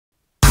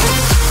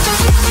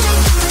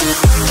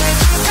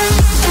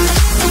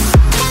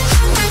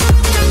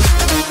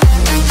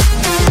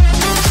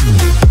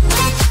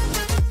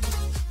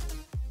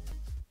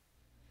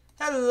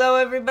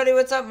everybody,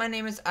 what's up? My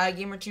name is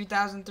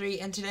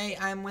iGamer2003 and today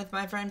I'm with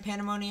my friend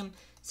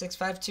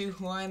Pandemonium652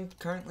 who I'm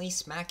currently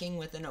smacking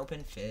with an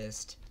open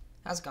fist.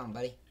 How's it going,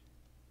 buddy?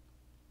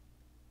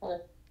 Hi.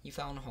 You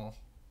fell in a hole.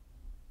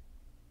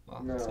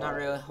 Well, No, it's not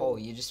really a hole,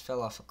 you just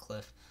fell off a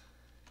cliff.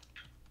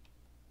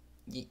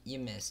 You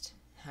missed.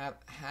 Have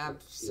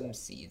some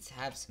seeds.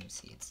 Have some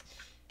seeds.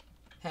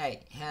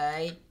 Hey.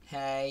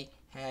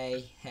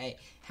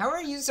 How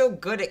are you so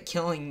good at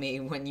killing me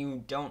when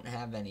you don't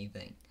have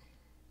anything?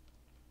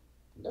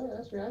 No,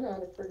 that's me. I know how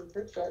to freaking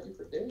trick shot you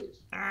for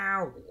days.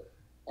 Ow!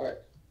 Alright,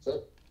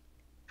 so,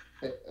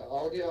 hey,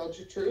 I'll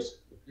get truce.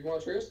 You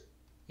want truce?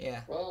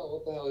 Yeah. Well,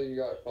 what the hell you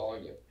got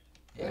calling you?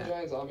 Yeah. A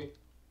giant zombie.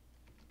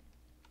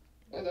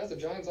 And that's a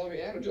giant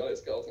zombie and a giant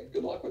skeleton.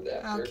 Good luck with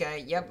that.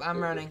 Okay, yep,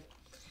 I'm running.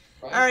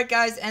 Right. Alright,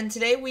 guys, and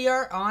today we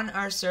are on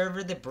our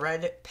server, the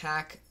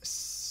BreadPack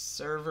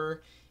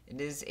server.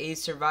 It is a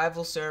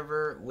survival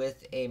server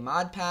with a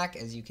mod pack.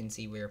 As you can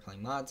see, we are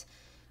playing mods.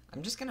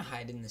 I'm just gonna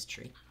hide in this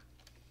tree.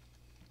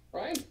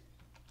 Ryan?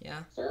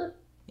 Yeah? Sir?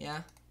 Yeah?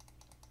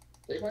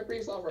 Take my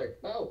peace offering.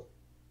 No.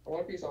 I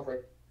want a peace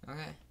offering.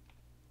 Okay.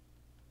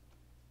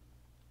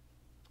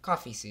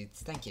 Coffee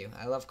seeds. Thank you.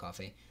 I love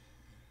coffee.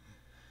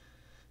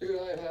 Dude,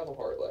 I have a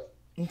heart left.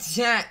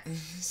 Yeah.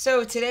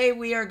 So today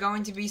we are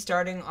going to be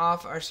starting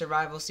off our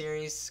survival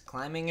series,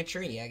 climbing a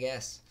tree, I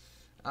guess.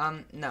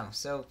 No.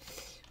 So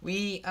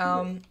we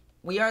are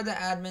the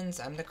admins.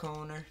 I'm the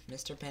co-owner.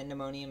 Mr.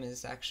 Pandemonium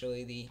is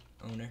actually the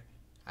owner.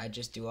 I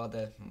just do all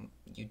the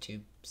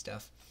YouTube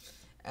stuff.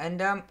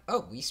 And,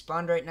 oh, we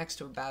spawned right next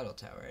to a battle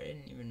tower. I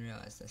didn't even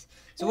realize this.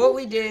 So what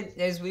we did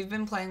is we've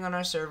been playing on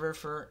our server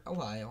for a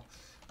while.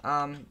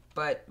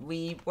 But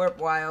we went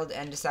wild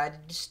and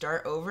decided to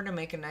start over to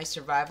make a nice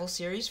survival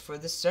series for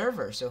the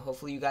server. So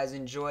hopefully you guys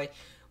enjoy.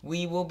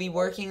 We will be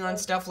working on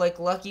stuff like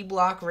Lucky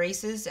Block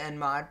races and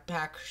mod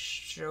pack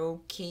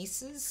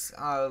showcases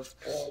of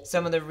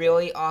some of the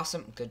really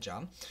awesome, good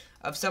job,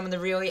 of some of the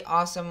really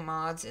awesome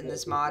mods in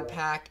this mod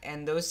pack.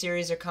 And those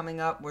series are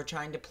coming up. We're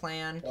trying to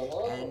plan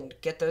and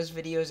get those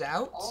videos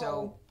out.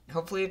 So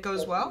hopefully it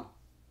goes well.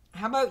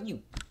 How about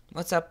you?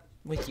 What's up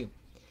with you?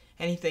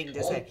 Anything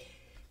to say?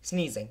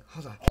 Sneezing.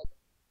 Hold on.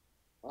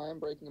 I am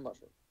breaking a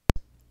mushroom.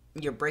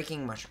 You're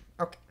breaking a mushroom.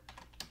 Okay.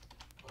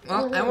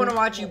 Well, I want to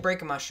watch you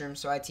break a mushroom,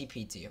 so I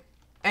TP to you.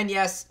 And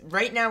yes,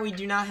 right now we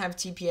do not have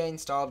TPA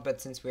installed, but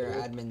since we are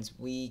admins,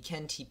 we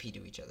can TP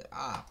to each other.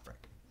 Ah,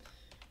 frick.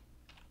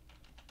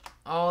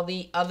 All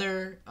the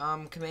other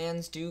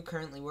commands do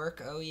currently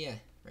work. Oh, yeah.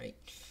 Right.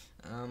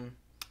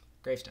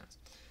 Gravestones.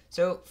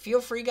 So feel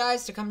free,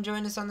 guys, to come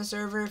join us on the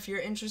server if you're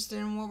interested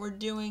in what we're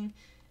doing.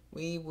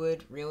 We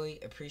would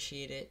really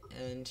appreciate it.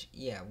 And,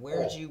 yeah,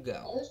 where'd you go?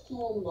 I was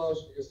calling the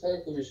mobs because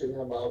technically we shouldn't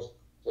have mobs.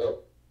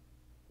 So,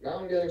 now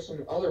I'm getting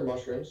some other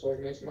mushrooms so I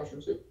can make some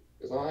mushroom soup.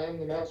 Because I am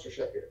the master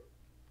chef here.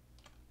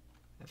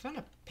 I found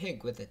a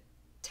pig with a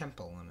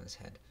temple on his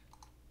head.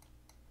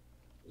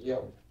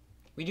 Yum.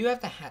 We do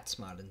have the hats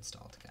mod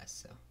installed, guys,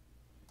 so.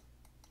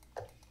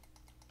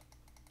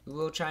 We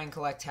will try and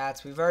collect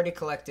hats. We've already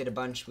collected a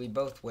bunch. We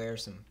both wear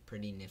some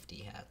pretty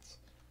nifty hats.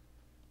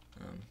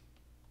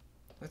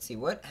 Let's see,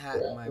 what hat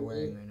am I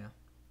wearing right now?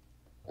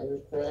 I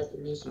just crafted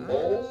me some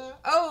bowls.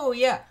 Oh,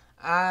 yeah.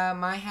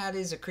 My hat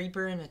is a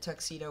creeper in a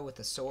tuxedo with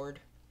a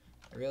sword.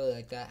 I really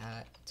like that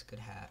hat. It's a good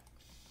hat.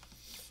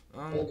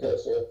 Okay,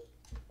 so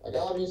I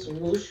got me some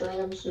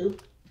mushroom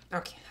soup.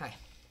 Okay, hi.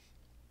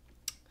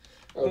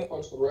 Gotta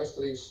punch the rest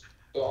of these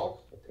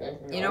stock. Okay.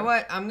 You know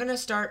what? I'm gonna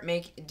start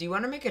do you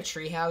want to make a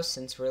tree house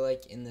since we're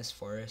like in this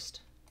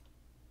forest?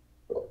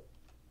 Sure.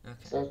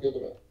 Okay. Sounds good to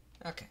me.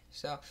 Okay,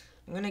 so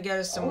I'm gonna get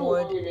us some I don't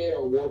wood. know why we made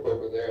a warp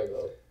over there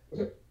though.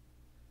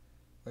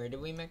 Where did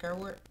we make our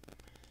warp?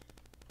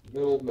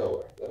 Middle of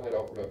nowhere that I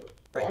don't remember.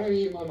 Right. Why don't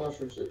you eat my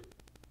mushroom soup?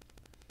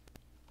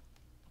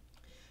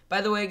 By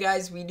the way,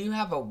 guys, we do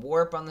have a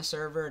warp on the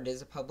server. It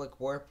is a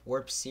public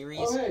warp series.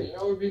 Oh hey, you know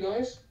what would be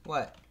nice?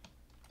 What?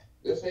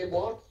 This A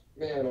block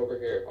man over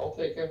here. I'll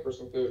take him for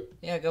some food.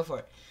 Yeah, go for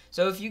it.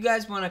 So if you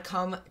guys want to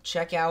come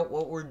check out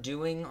what we're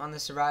doing on the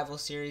survival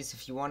series,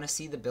 if you want to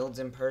see the builds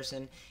in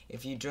person,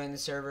 if you join the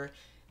server,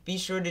 be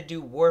sure to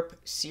do warp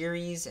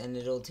series and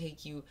it'll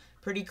take you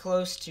pretty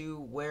close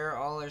to where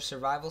all our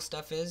survival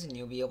stuff is, and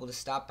you'll be able to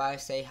stop by,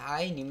 say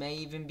hi, and you may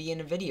even be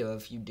in a video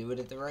if you do it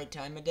at the right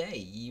time of day.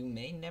 You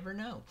may never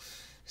know.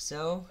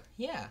 So,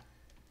 yeah.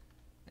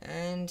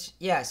 And,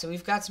 yeah, so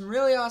we've got some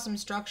really awesome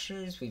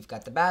structures. We've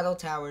got the Battle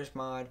Towers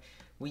mod.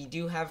 We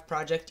do have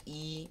Project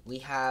E. We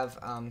have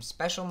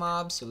special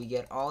mobs, so we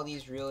get all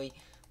these really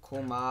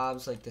cool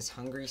mobs, like this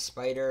hungry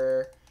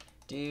spider.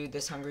 Dude,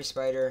 this hungry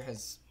spider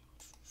has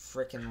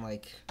freaking,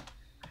 like,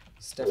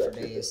 stuff for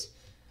days.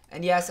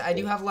 And yes, I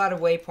do have a lot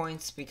of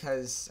waypoints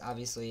because,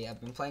 obviously,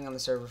 I've been playing on the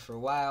server for a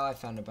while. I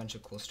found a bunch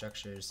of cool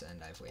structures,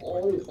 and I've waypointed. I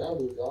already found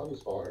the zombie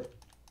spawner.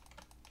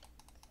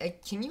 Hey,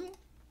 can you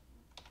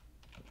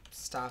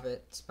stop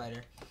it,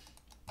 spider?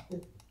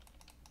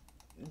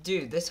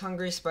 Dude, this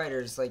hungry spider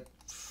is, like,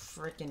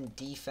 freaking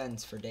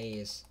defense for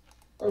days.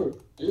 Oh,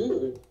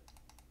 dude.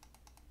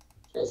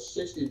 Got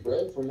 60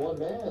 bread from one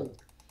man.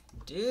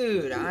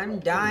 Dude, I'm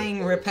dying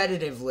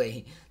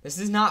repetitively. This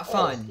is not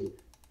fun.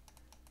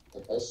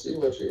 I see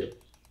what you're...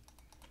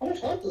 How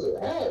much health does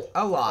it have?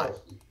 A lot.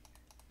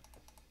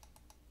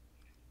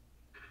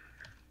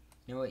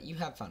 You know what? You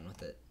have fun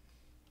with it.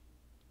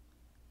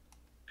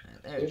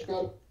 Right, there you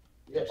go.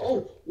 Yeah,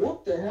 oh,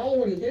 what the hell?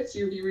 When he hits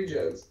you, he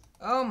regens.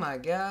 Oh my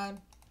god.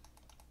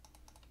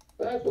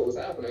 That's what was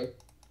happening.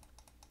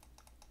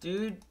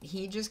 Dude,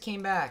 he just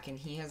came back and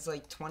he has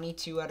like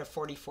 22 out of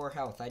 44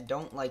 health. I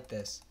don't like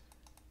this.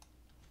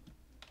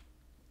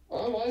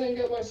 I didn't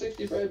get my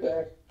 60 right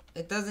back.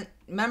 It doesn't...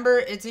 Remember,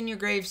 it's in your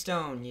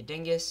gravestone, you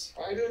dingus.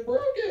 I just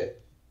broke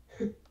it.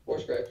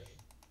 Voice crack.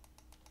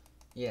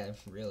 Yeah,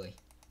 really.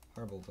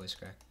 Horrible voice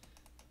crack.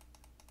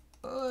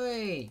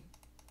 Oi!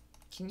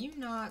 Can you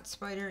not,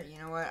 spider? You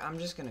know what? I'm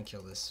just gonna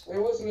kill this. It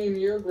wasn't in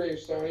your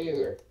gravestone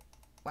either.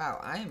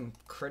 Wow, I am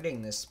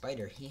critting this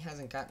spider. He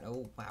hasn't gotten...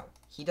 Oh, wow.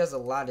 He does a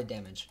lot of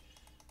damage.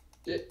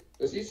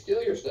 Does he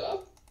steal your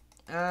stuff?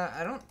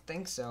 I don't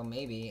think so.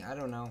 Maybe. I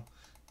don't know.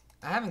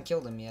 I haven't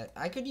killed him yet.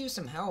 I could use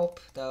some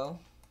help, though.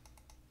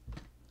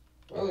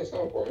 Well, he's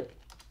coming for me.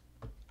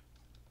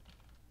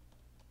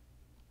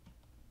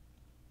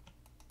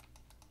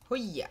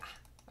 Hoo-yah.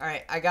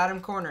 Alright, I got him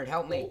cornered.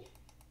 Help me.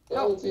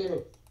 Double team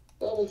him.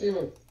 Double team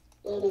him.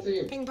 Double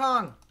team. Ping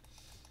pong.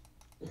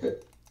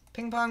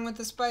 Ping pong with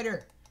the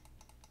spider.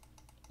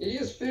 He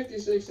has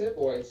 56 hit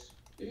points.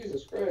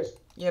 Jesus Christ.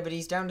 Yeah, but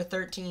he's down to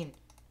 13.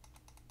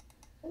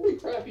 Holy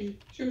crap, he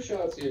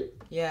two-shots you.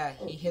 Yeah,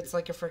 he hits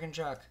like a freaking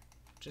truck.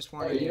 Just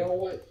one. Alright, you know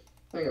what?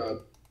 Hang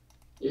on.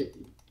 Did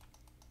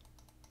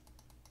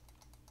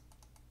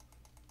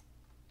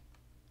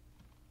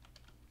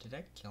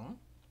I kill him?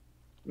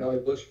 No, I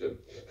butchered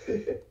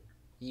him.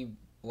 You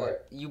what? Right.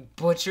 You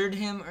butchered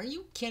him? Are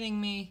you kidding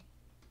me?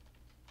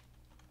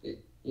 He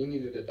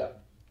needed to die.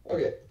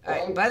 Okay.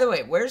 Alright, by the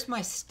way, where's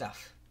my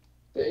stuff?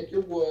 Take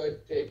your wood,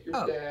 take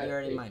your dad, you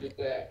already take mined your it.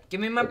 dad. Give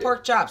me my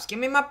pork chops. Give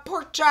me my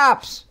pork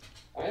chops.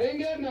 I didn't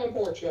get no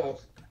pork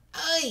chops.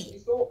 Hey.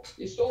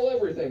 He stole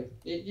everything.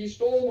 He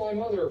stole my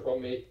mother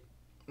from me.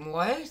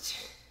 What?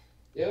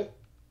 Yep.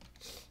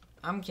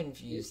 I'm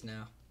confused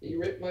now. He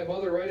ripped my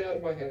mother right out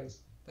of my hands.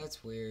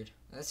 That's weird.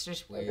 That's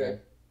just weird. Okay.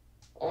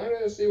 I'm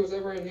gonna see what's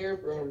ever in here,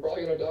 but I'm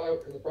probably gonna die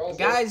in the process.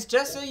 Guys,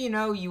 just so you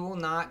know, you will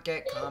not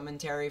get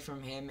commentary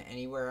from him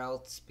anywhere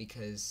else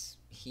because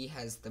he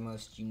has the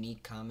most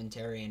unique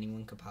commentary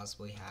anyone could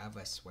possibly have,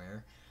 I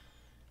swear.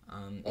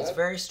 It's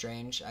very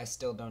strange. I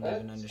still don't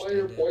even understand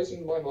spider it.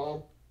 poisoned my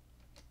mom.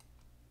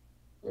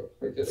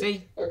 Oh,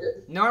 See?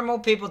 Okay. Normal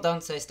people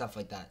don't say stuff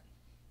like that.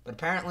 But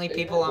apparently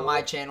people on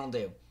my channel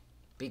do.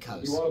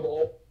 Because. You want a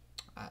bowl?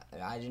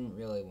 I didn't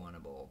really want a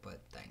bowl, but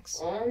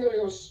thanks. I'm gonna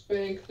go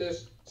spank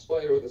this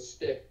spider with a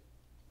stick.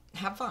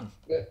 Have fun.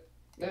 No,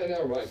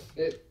 never mind.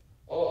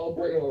 I'll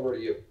bring him over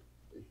to you.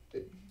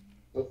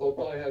 They'll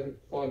probably have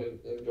fun and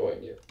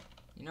enjoying you.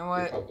 You know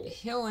what?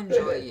 He'll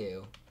enjoy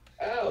you.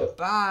 Ow!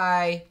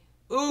 Bye.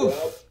 Oof.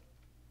 Well,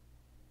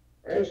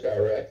 I just got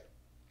wrecked.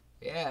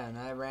 Yeah, and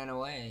I ran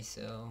away,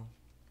 so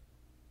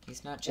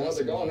he's not Well,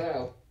 chasing they're gone me.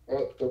 now.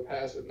 Well, they're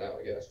passive now,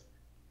 I guess.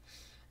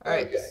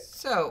 Alright, Okay.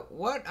 so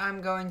what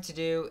I'm going to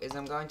do is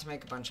I'm going to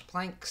make a bunch of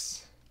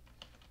planks.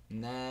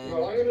 And then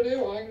What I'm gonna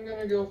do, I'm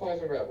gonna go find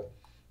some gravel.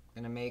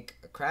 I'm going to make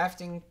a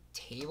crafting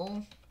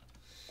table.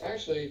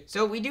 Actually,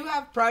 So we do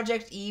have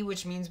Project E,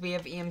 which means we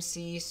have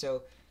EMC,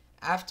 so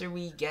after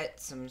we get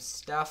some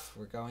stuff,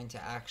 we're going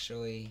to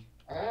actually...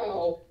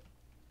 ow!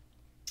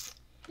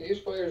 These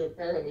spiders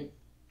apparently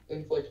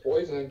inflict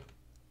poison.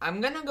 I'm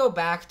going to go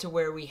back to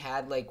where we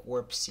had, like,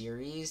 Warp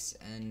Series,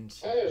 and...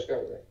 I just got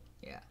wrecked.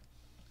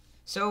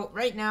 So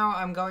right now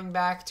I'm going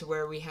back to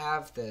where we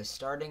have the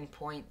starting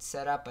point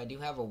set up. I do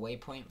have a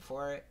waypoint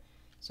for it.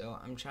 So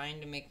I'm trying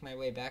to make my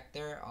way back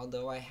there,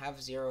 although I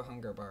have 0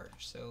 hunger bars.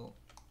 So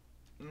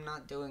I'm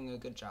not doing a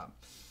good job.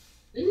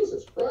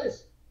 Jesus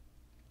Christ.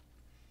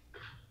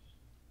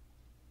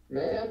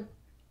 Man.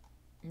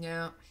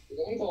 Yeah.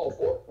 Uncalled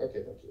for.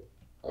 Okay, thank you.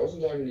 I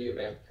wasn't talking to you,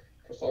 man.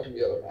 I was talking to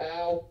the other.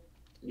 Ow.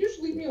 You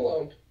just leave me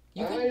alone.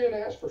 I didn't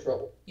ask for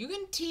trouble. You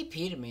can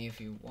TP to me if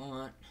you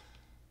want.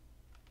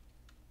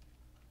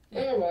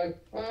 Never mind.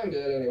 I'm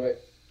dead anyway.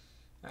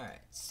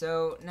 Alright,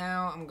 so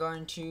now I'm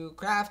going to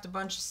craft a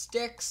bunch of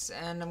sticks,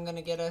 and I'm going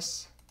to get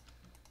us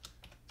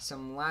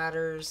some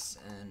ladders,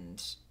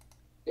 and...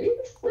 Can you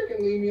just freaking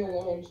leave me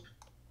alone?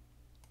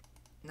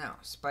 No,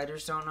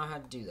 spiders don't know how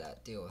to do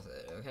that. Deal with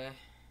it, okay?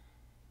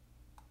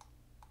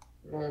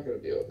 I'm not gonna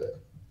deal with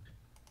it.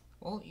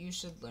 Well, you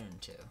should learn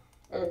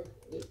to.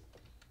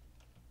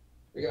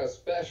 We got a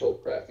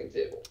special crafting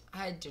table.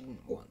 I didn't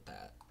want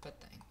that, but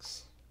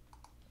thanks.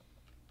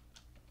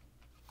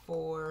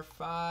 4,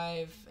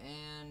 5,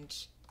 and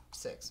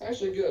 6.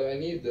 Actually, good. I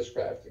need this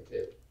crafting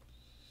table.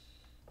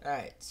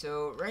 Alright,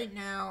 so right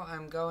now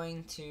I'm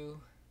going to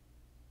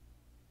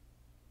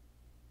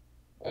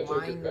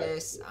mine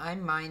this.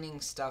 I'm mining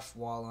stuff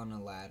while on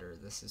a ladder.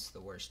 This is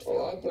the worst feeling.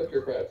 Well, I took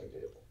your crafting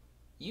table.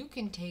 You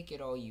can take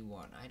it all you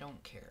want. I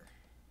don't care.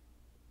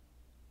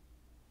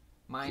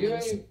 Do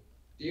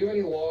you have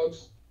any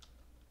logs?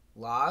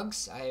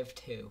 logs? I have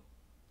 2.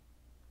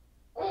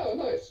 Oh,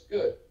 nice.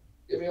 Good.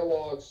 Give me a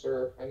log,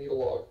 sir. I need a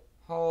log.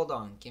 Hold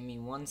on. Give me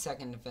 1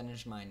 second to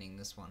finish mining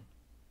this one.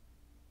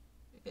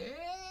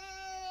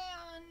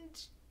 And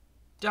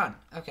done.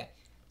 Okay.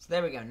 So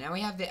there we go. Now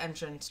we have the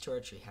entrance to our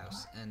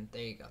treehouse. And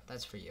there you go.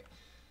 That's for you.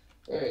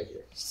 Thank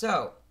you.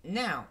 So,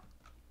 now,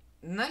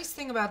 the nice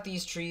thing about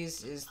these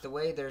trees is the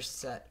way they're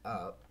set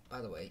up.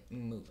 By the way,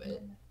 move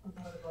it.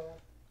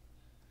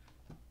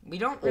 We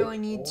don't really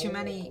need too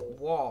many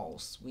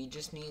walls. We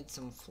just need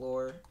some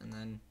floor and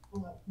then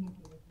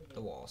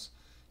the walls.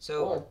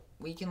 So,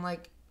 we can,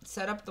 like,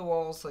 set up the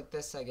walls like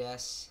this, I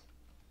guess.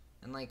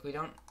 And, like, we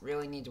don't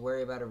really need to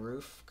worry about a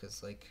roof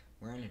because, like,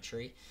 we're in a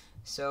tree.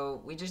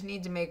 So, we just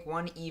need to make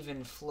one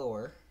even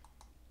floor.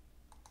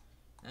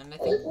 And I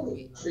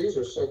think trees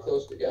are so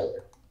close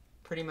together.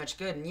 Pretty much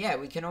good. And yeah,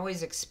 we can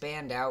always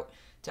expand out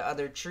to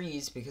other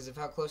trees because of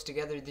how close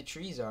together the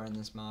trees are in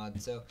this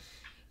mod. So,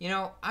 you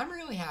know, I'm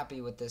really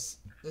happy with this.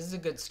 This is a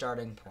good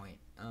starting point.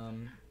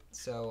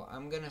 So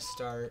I'm going to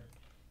start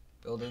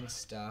building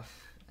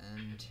stuff.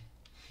 And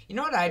you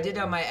know what I did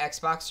on my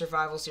Xbox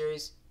Survival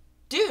Series?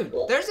 Dude,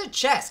 there's a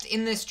chest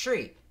in this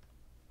tree.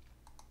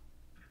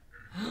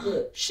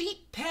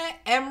 Sheep, pet,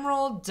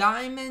 emerald,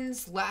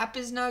 diamonds,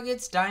 lapis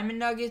nuggets, diamond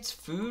nuggets,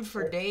 food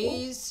for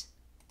days.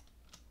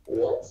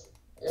 What?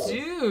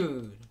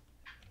 Dude.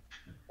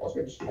 Watch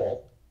me just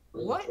fall.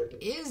 What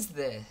is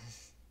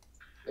this?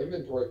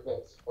 Inventory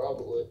pets,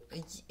 probably.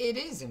 It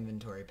is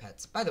inventory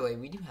pets. By the way,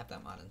 we do have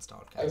that mod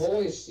installed, guys. I've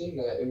only seen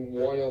that in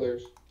one other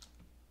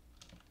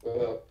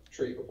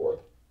tree before.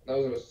 That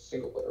was in a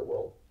single player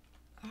world.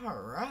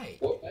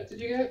 Alright. What pet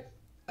did you get?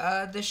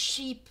 The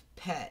sheep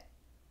pet.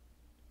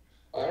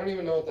 I don't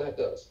even know what that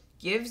does.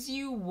 Gives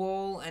you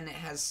wool and it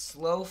has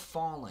slow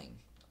falling.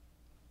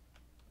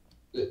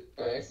 I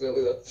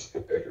accidentally left the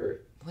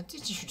picture. What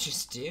did you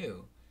just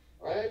do?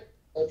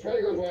 I'm trying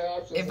to go to my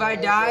options. If I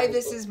die,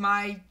 this is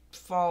my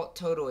fault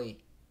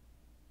totally.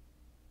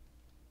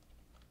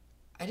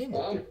 I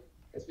didn't.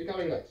 It's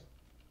becoming nice.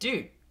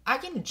 Dude, I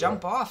can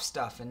jump off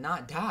stuff and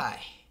not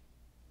die.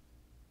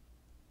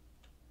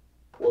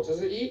 What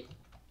does it eat?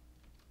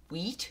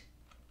 Wheat?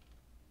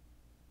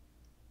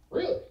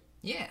 Really?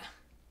 Yeah.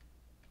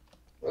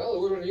 Well,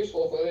 it would have been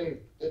useful if I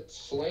didn't get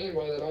slain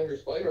by that hungry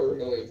spider a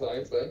million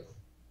times then.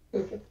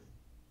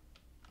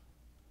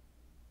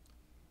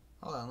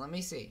 Hold on, let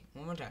me see.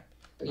 One more time.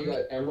 And you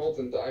got emeralds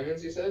and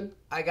diamonds, you said?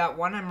 I got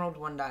 1 emerald,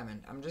 1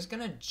 diamond. I'm just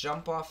gonna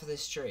jump off of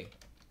this tree.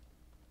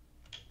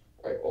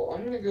 Alright, well,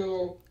 I'm gonna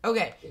go...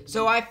 Okay,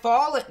 so I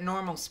fall at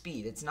normal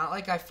speed. It's not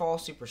like I fall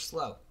super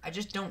slow. I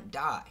just don't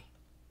die.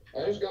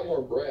 I just got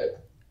more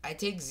bread. I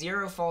take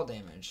 0 fall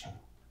damage.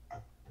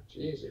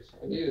 Jesus,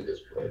 I needed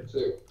this bread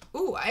too.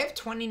 Ooh, I have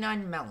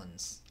 29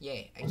 melons.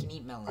 Yay, I can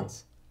eat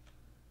melons.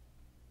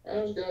 I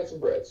just got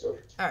some bread, so...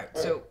 Alright,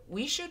 so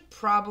we should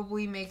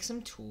probably make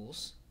some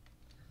tools.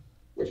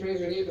 Which means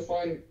we need to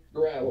find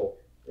gravel.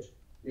 Which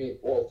means,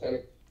 well,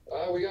 technically...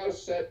 we gotta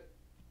set...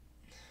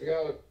 We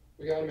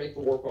gotta make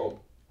the warp home.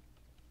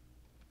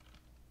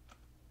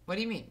 What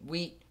do you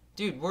mean?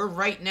 Dude, we're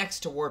right next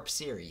to Warp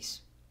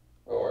Series.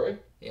 Oh, are we?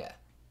 Yeah.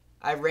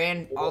 I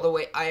ran all the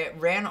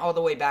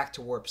way back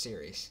to Warp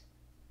Series.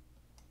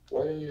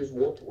 Why didn't you just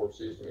warp to Warp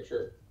Series to make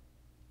sure?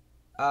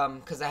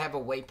 Because I have a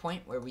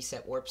waypoint where we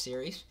set Warp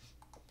Series.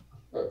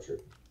 Oh, true.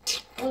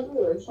 Oh,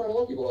 good. I just found a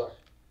lucky block.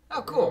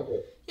 Oh, cool.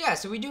 Okay. Yeah,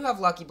 so we do have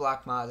Lucky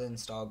Block mods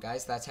installed,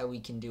 guys. That's how we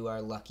can do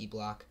our Lucky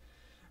Block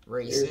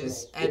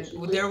races. And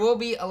there will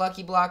be a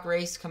Lucky Block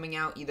race coming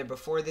out either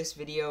before this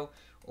video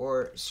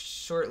or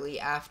shortly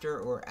after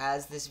or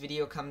as this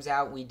video comes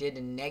out. We did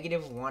a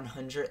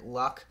 -100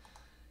 luck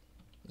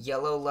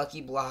yellow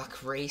Lucky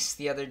Block race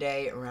the other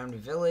day around a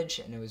village,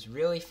 and it was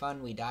really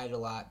fun. We died a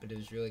lot, but it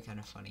was really kind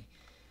of funny.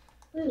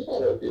 It's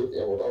not okay with the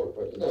emerald over,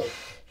 but no.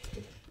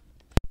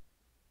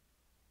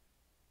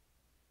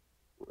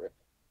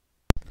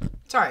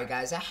 Sorry,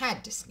 guys, I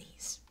had to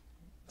sneeze.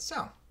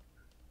 So,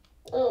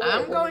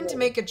 I'm going to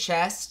make a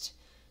chest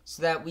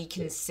so that we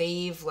can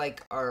save,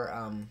 like,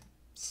 our,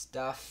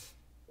 stuff.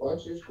 Why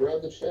don't you just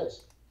grab the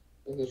chest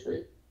in the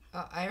tree?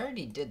 I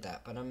already did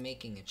that, but I'm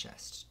making a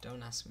chest.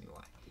 Don't ask me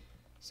why.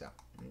 So,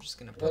 I'm just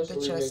gonna put the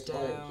chest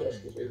down.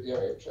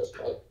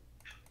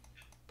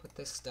 Put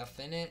this stuff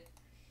in it.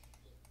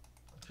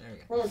 There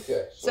we go.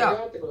 Okay, so I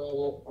got the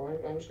gravel.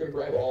 I'm just gonna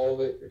grab all of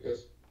it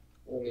because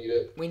we'll need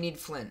it. We need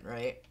flint,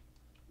 right?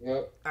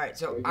 Yep. Alright,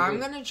 so I'm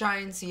gonna try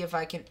and see if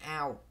I can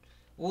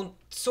well,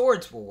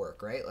 swords will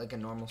work, right? Like a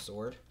normal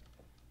sword.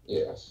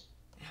 Yes.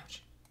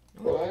 Ouch.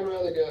 But I'd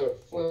rather get a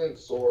flint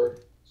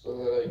sword so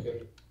that I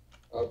can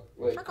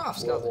like frick off,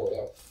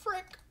 skeleton.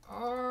 Frick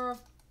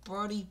off,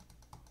 buddy.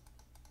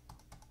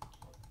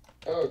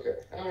 Okay,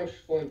 how much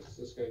flint is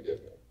this gonna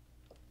give me?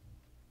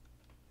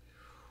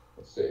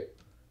 Let's see.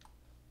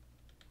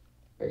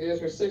 It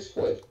gives me 6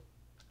 flint.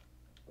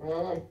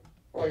 I'm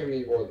gonna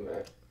need more than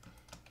that.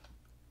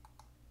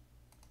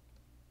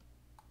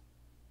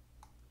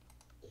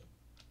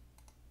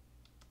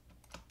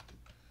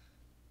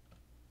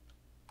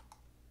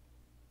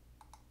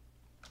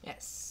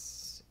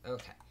 Yes.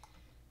 Okay.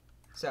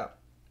 So,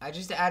 I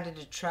just added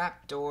a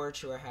trap door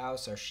to our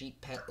house. Our sheep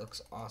pet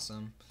looks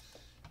awesome.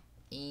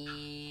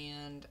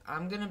 And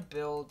I'm going to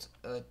build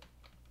a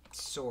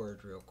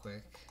sword real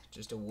quick.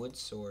 Just a wood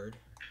sword.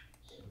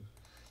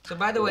 So,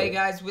 by the way,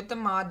 guys, with the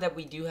mod that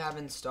we do have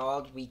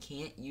installed, we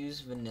can't use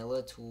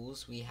vanilla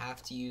tools. We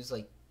have to use,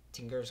 like,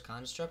 Tinker's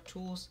Construct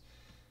tools.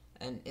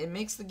 And it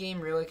makes the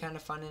game really kind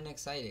of fun and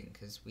exciting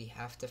because we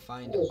have to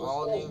find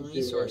all new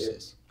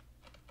resources.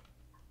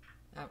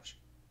 Ouch.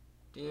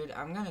 Dude,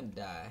 I'm gonna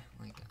die.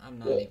 Like, I'm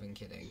not even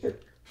kidding.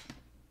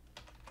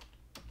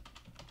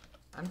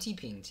 I'm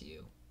TPing to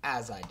you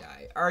as I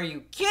die. Are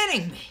you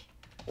kidding me?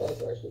 That's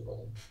actually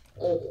fine.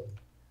 Okay.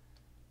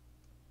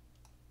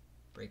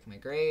 Break my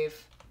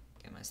grave.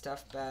 Get my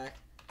stuff back.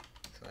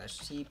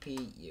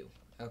 /TPU.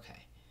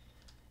 Okay.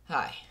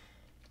 Hi.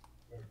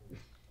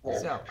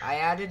 So, I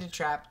added a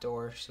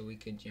trapdoor so we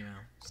could, you know,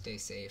 stay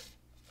safe.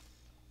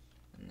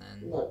 And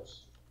then...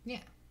 Nice. Yeah.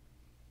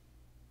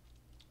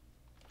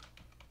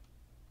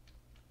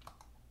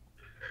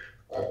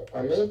 Alright,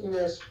 I'm making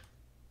this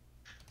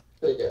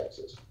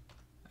pickaxes.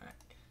 Alright.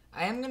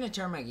 I am going to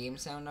turn my game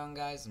sound on,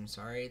 guys. I'm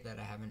sorry that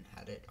I haven't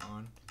had it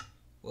on.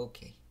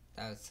 Okay.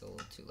 That was a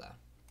little too loud.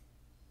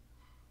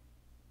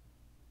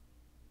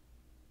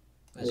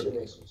 Need to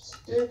make some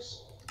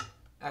sticks.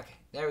 Okay,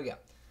 there we go.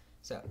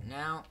 So,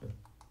 now...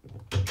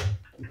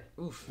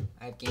 Oof.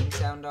 I have game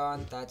sound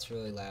on. That's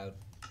really loud.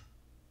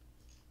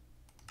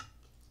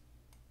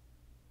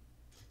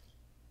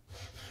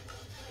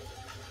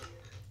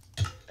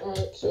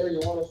 Alright, sir, you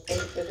want a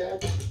flint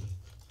pickaxe?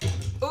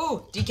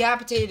 Ooh!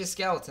 Decapitated a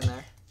skeleton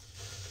there.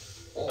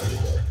 Oh,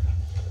 okay.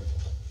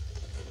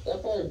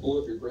 That probably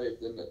blew up your grave,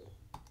 didn't it?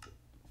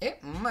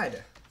 It might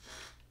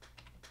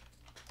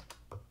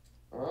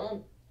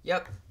have.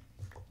 Yep.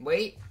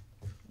 Wait.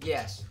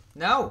 Yes.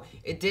 No,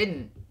 it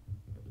didn't.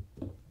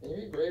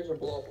 Maybe graves are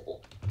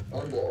blockable.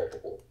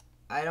 Unblockable.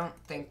 I don't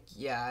think,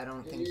 yeah, I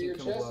don't think you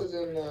can Your chest blow. is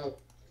in the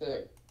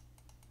thing.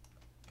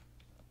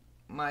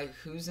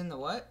 Who's in the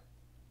what?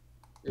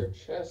 Your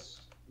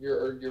chest,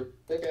 your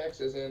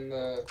pickaxe is in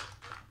the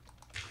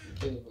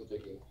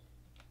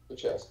the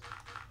chest.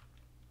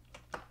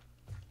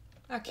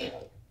 Okay.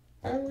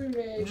 How do we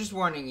make... I'm just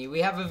warning you,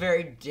 we have a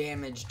very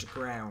damaged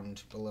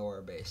ground below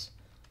our base.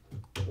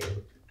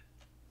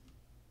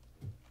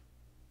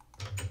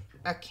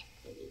 Okay.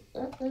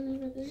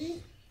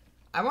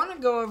 I want to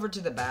go over to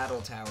the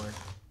battle tower.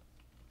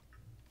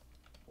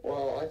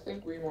 Well, I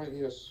think we might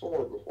need a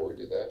sword before we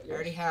do that. I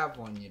already have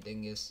one, you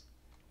dingus.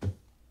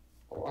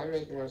 Well, I'm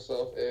making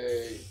myself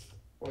a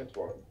flint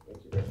one.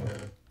 Thank you very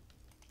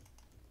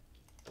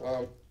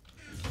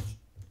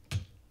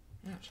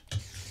much.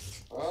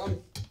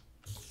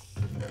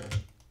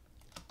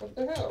 What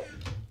the hell?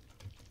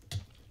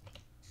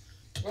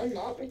 Did I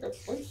not make a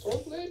flint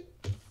sword blade?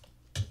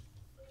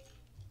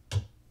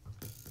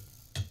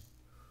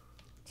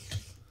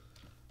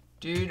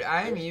 Dude,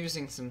 I am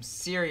using some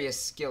serious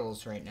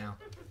skills right now.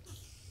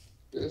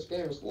 Dude, this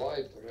game has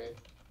lied to me.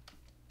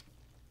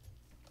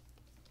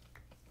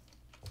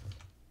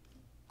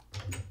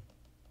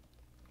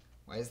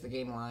 Why is the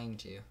game lying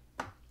to you?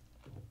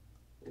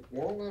 It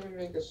won't let me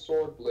make a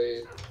sword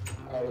blade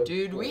out of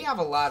Dude, we flint. have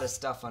a lot of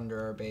stuff under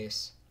our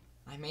base.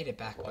 I made it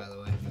back, by the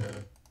way.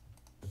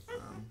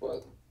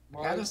 But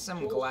Got us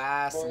some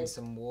glass and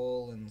some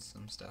wool and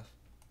some stuff.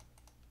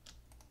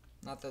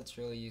 Not that's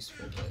really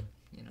useful, but,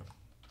 you know.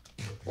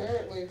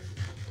 Apparently,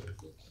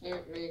 you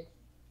can't make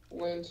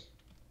flint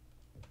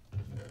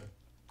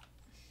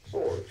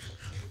swords.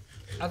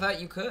 I thought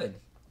you could.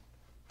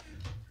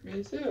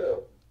 Me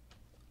too.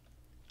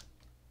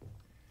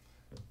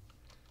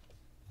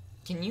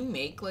 Can you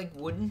make, like,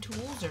 wooden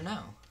tools or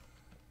no?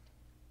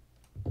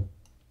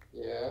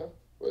 Yeah,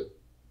 but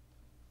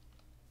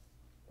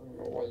I don't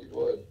know why you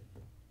would.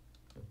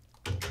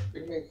 We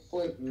can make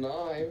flint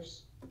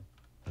knives.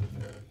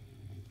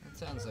 That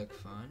sounds like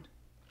fun.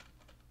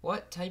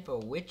 What type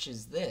of witch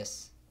is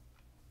this?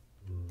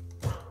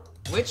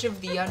 Witch of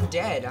the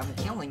Undead. I'm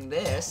killing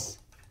this.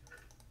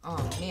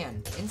 Oh,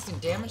 man.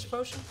 Instant damage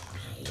potion?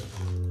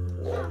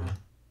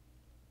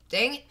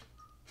 Dang it.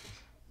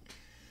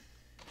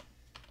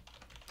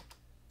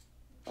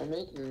 I'm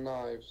making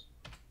knives.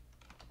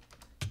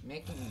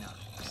 Making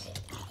knives.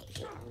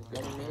 I'm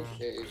gonna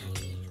make a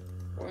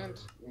flint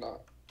knife.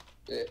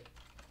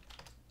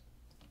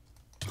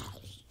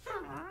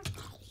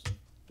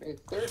 Made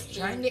 13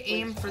 Trying to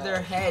aim flint for their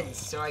knives. heads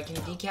so I can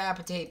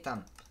decapitate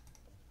them.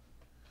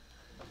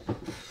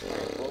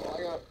 Well,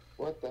 I got...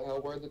 What the hell?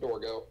 Where'd the door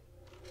go?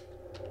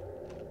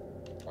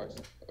 Nice.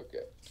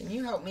 Okay. Can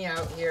you help me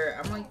out here?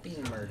 I'm like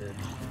being murdered.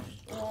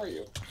 Where are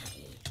you?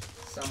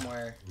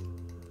 Somewhere.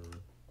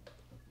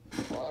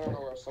 Well, I don't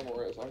know where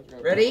somewhere is. I'm just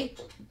gonna... Ready?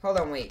 Hold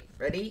on, wait.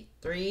 Ready?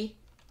 3,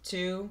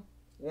 2,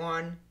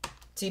 1.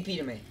 TP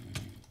to me.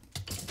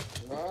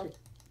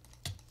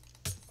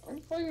 I'm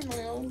fighting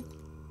my own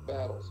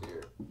battles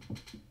here.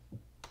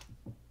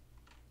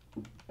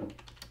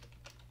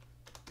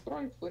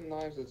 Throwing flint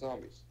knives at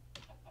zombies.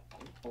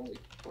 Holy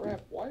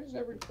crap, why does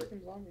every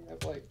freaking zombie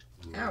have, like...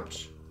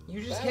 Ouch.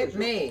 You just That hit was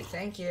your me. fault.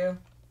 Thank you.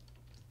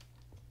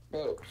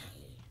 Oh.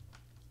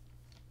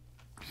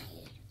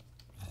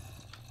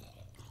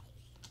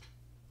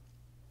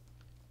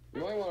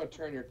 You might want to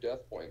turn your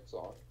death points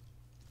on.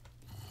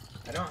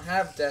 I don't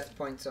have death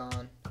points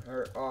on.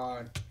 Or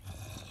on.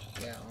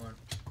 Yeah, on.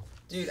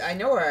 Dude, I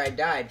know where I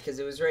died because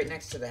it was right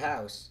next to the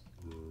house.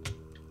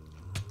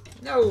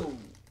 No!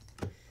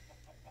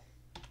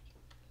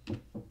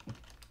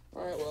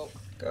 Alright, well.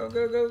 Go,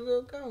 go, go,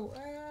 go, go.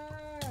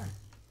 Ah!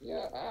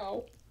 Yeah,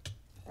 ow.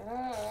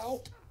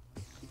 Ow.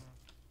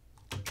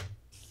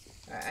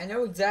 I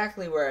know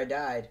exactly where I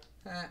died.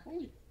 Ah.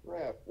 Holy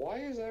crap. Why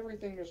is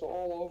everything just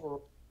all over?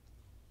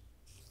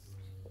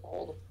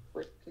 All the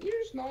frick. Can you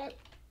just not?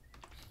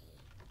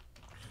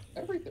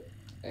 Everything.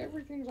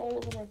 Everything's all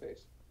over my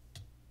face.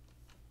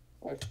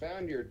 I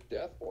found your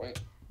death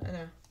point. I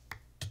know.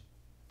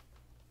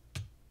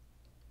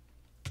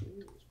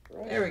 Jesus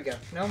Christ. There we go.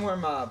 No more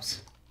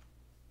mobs.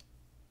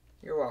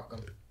 You're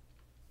welcome.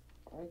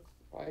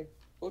 I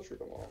butchered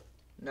them all.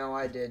 No,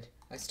 I did.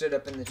 I stood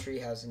up in the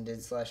treehouse and did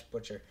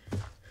 /butcher.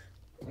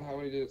 And how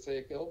many did it say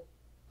it killed?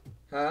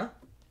 Huh?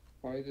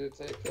 How many did it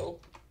say it killed?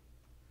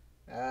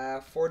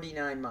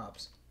 49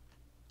 mobs.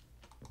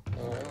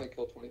 Oh, I only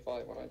killed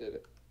 25 when I did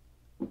it.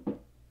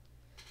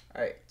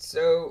 Alright,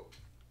 so...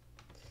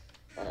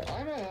 Alright,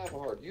 I'm at half a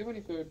heart. Do you have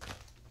any food?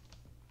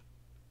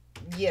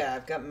 Yeah,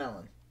 I've got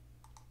melon.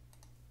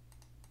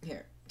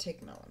 Here,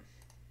 take melon.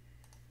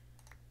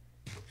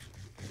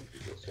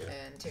 Yes, sir.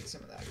 And take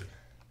some of that.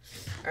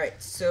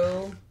 Alright,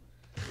 so...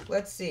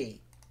 Let's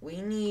see.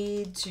 We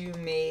need to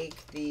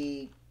make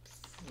the...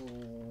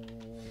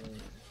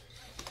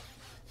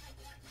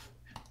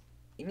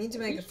 You need to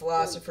make a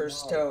philosopher's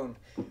stone,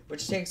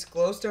 which takes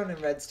glowstone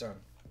and redstone.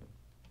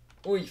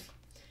 Oof.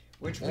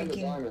 Which we And the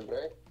can... diamond,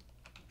 right?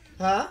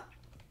 Huh?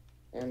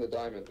 And the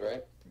diamond,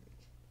 right?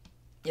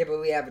 Yeah, but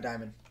we have a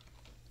diamond.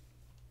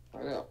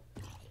 I know.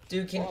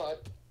 Dude, can...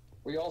 But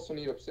we also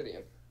need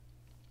obsidian.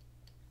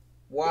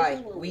 Why? This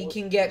is where We wood-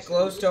 can get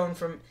glowstone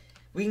from...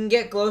 We can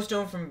get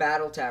glowstone from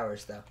battle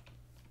towers, though.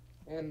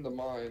 And the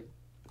mine.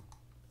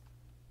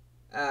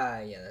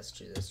 Yeah, that's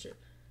true, that's true.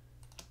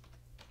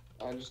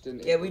 I just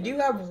didn't. Yeah, we do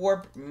implement have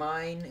warp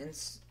mine and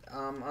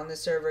on the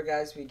server,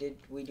 guys. We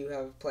do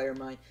have player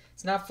mine.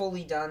 It's not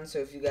fully done, so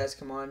if you guys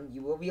come on,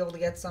 you will be able to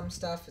get some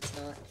stuff. It's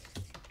not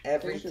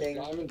everything.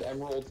 It's just diamond,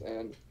 emeralds,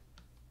 and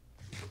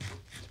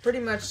It's pretty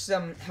much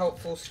some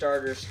helpful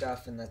starter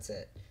stuff, and that's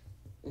it.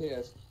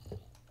 yes,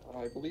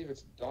 I believe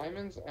it's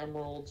diamonds,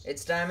 emeralds,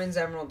 It's diamonds,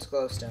 emeralds,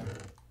 glowstone.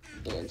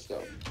 and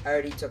stone. I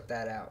already took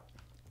that out.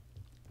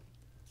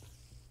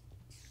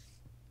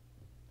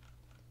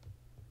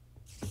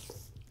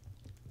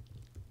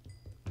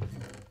 There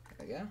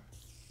we go.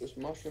 There's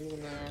mushrooms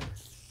in there.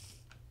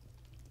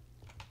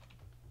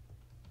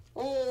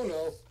 Oh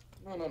no!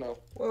 No, no, no.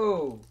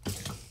 Whoa.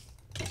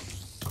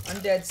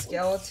 Undead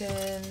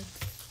skeleton.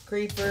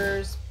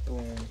 Creepers.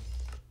 Boom.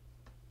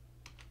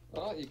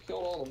 Oh, you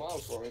killed all the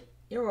mobs for me.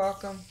 You're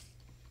welcome.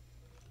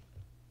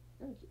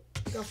 Thank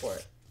you. Go for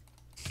it.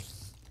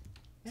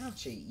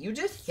 Ouchie. You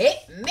just hit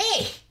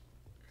me!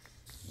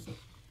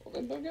 Well,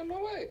 then don't get in my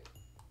way.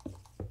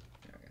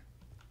 There we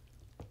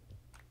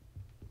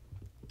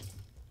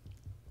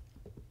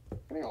go.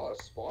 Getting a lot of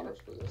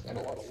spawners for this, and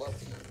a lot of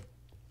levels.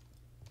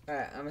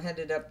 Alright, I'm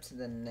headed up to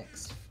the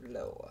next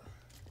floor.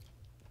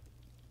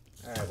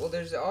 Alright, well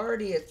there's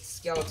already a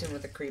skeleton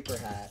with a creeper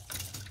hat.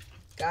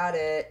 Got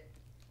it.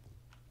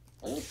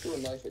 I'm gonna throw a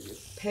knife at you.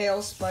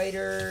 Pale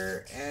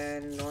spider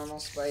and normal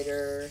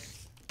spider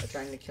are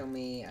trying to kill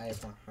me. I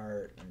have one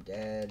heart. I'm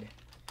dead.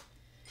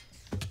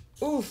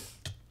 Oof!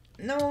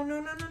 No, no,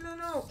 no, no, no,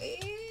 no!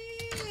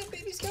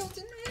 Baby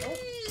skeleton!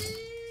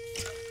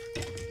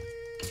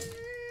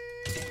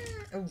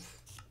 Oof.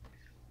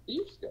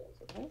 Eve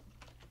skeleton, huh?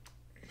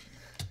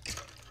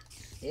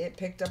 It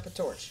picked up a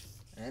torch,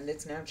 and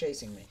it's now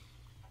chasing me.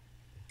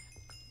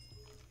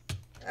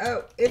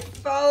 Oh, it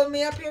followed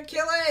me up here.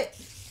 Kill it!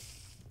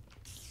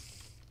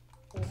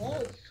 Oh,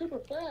 it's super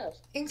fast.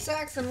 Ink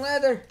sacks and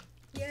leather.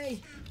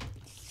 Yay.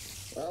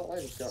 Well,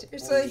 I just got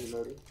Seriously?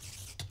 murdered.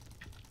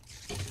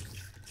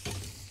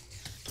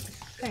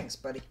 Thanks,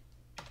 buddy.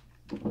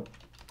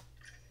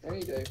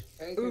 Any day.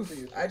 Anything for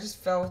you. Oof, I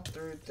just fell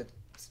through the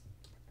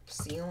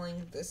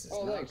ceiling. This is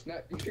Oh, not... thanks. Now,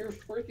 your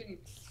freaking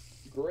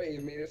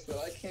grave made it so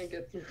that I can't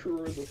get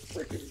through the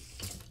freaking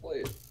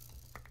place.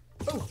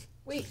 Oh,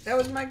 wait, that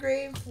was my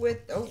grave with...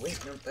 Oh,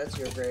 wait, no, that's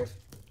your grave.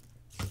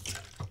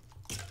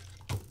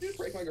 Did you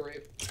break my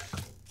grave?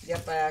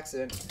 Yep, by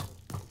accident.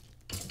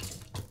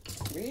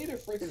 We need to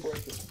freaking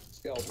break this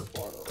skeleton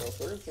spawner, or else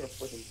they're just gonna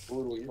freaking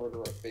brutally murder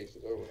our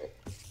faces over it.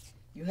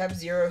 You have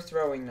 0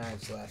 throwing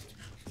knives left.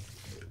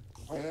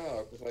 I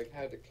know, because I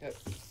had to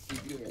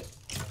keep using it.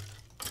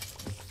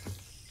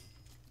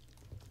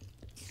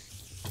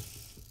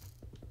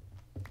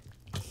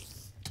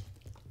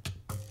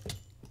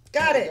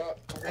 Got Oh, it!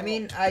 I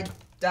mean, I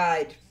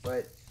died,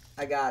 but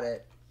I got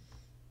it.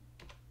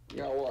 You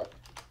got what?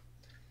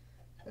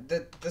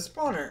 The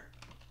spawner.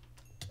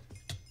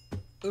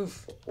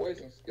 Oof. A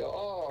poison skill.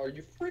 Oh, are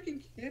you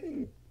freaking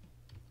kidding?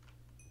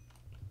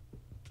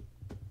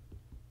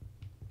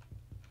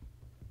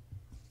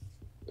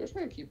 They're just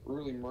gonna keep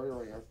brutally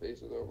murdering our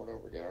faces over and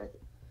over again, aren't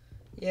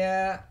they?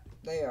 Yeah,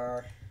 they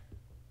are.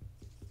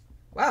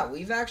 Wow,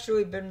 we've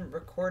actually been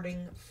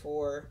recording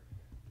for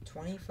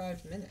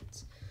 25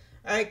 minutes.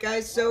 Alright,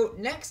 guys, so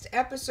next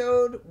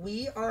episode,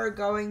 we are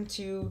going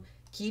to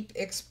keep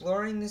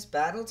exploring this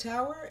battle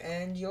tower,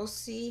 and you'll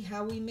see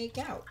how we make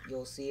out.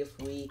 You'll see if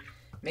we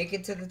make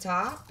it to the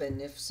top,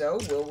 and if so,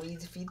 will we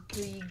defeat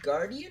the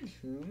Guardian?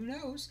 Who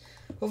knows?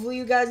 Hopefully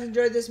you guys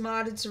enjoyed this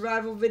modded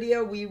survival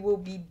video. We will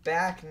be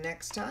back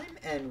next time,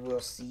 and we'll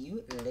see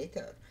you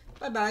later.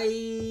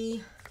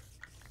 Bye-bye!